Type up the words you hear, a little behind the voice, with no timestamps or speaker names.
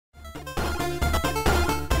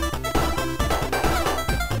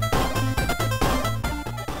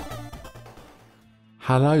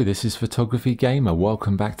Hello, this is Photography Gamer.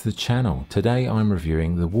 Welcome back to the channel. Today I'm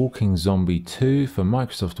reviewing The Walking Zombie 2 for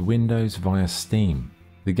Microsoft Windows via Steam.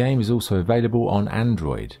 The game is also available on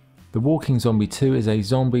Android. The Walking Zombie 2 is a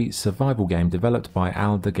zombie survival game developed by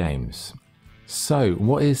Alder Games. So,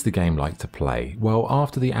 what is the game like to play? Well,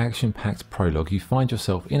 after the action-packed prologue, you find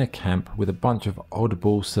yourself in a camp with a bunch of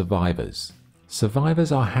oddball survivors.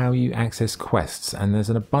 Survivors are how you access quests, and there's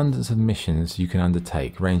an abundance of missions you can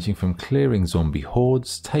undertake, ranging from clearing zombie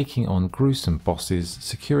hordes, taking on gruesome bosses,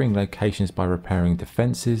 securing locations by repairing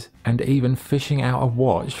defences, and even fishing out a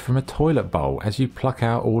watch from a toilet bowl as you pluck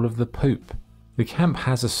out all of the poop. The camp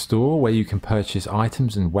has a store where you can purchase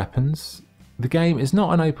items and weapons. The game is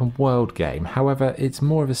not an open world game, however it's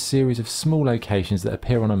more of a series of small locations that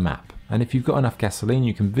appear on a map, and if you've got enough gasoline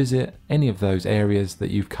you can visit any of those areas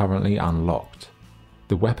that you've currently unlocked.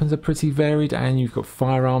 The weapons are pretty varied, and you've got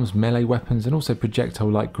firearms, melee weapons, and also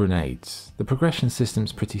projectile-like grenades. The progression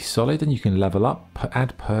system's pretty solid, and you can level up,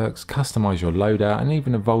 add perks, customise your loadout, and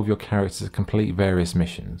even evolve your character to complete various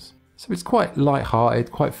missions. So it's quite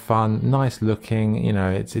light-hearted, quite fun, nice looking. You know,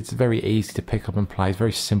 it's very easy to pick up and play. It's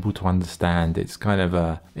very simple to understand. It's kind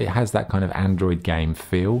of it has that kind of Android game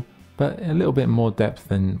feel, but a little bit more depth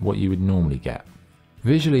than what you would normally get.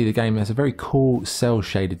 Visually, the game has a very cool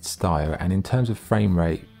cel-shaded style, and in terms of frame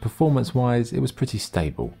rate, performance-wise, it was pretty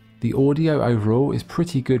stable. The audio overall is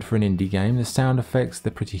pretty good for an indie game. The sound effects,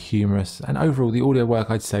 they're pretty humorous, and overall the audio work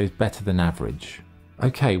I'd say is better than average.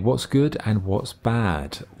 Okay, what's good and what's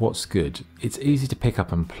bad? What's good? It's easy to pick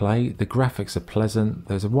up and play, the graphics are pleasant,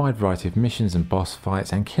 there's a wide variety of missions and boss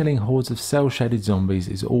fights, and killing hordes of cel-shaded zombies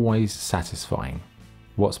is always satisfying.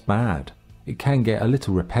 What's bad? It can get a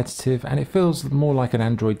little repetitive, and it feels more like an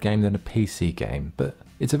Android game than a PC game, but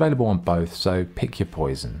it's available on both, so pick your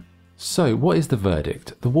poison. So, what is the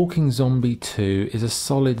verdict? The Walking Zombie 2 is a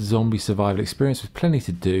solid zombie survival experience with plenty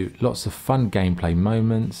to do, lots of fun gameplay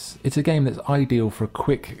moments. It's a game that's ideal for a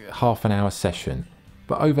quick half an hour session,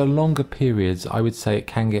 but over longer periods I would say it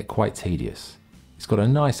can get quite tedious. It's got a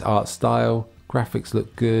nice art style, graphics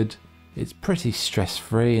look good, it's pretty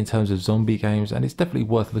stress-free in terms of zombie games, and it's definitely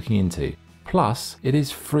worth looking into. Plus, it is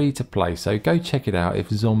free to play, so go check it out if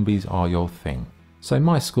zombies are your thing. So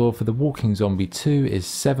my score for The Walking Zombie 2 is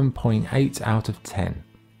 7.8 out of 10.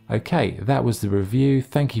 Okay, that was the review.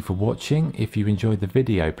 Thank you for watching. If you enjoyed the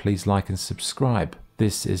video, please like and subscribe.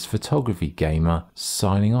 This is Photography Gamer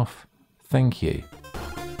signing off. Thank you.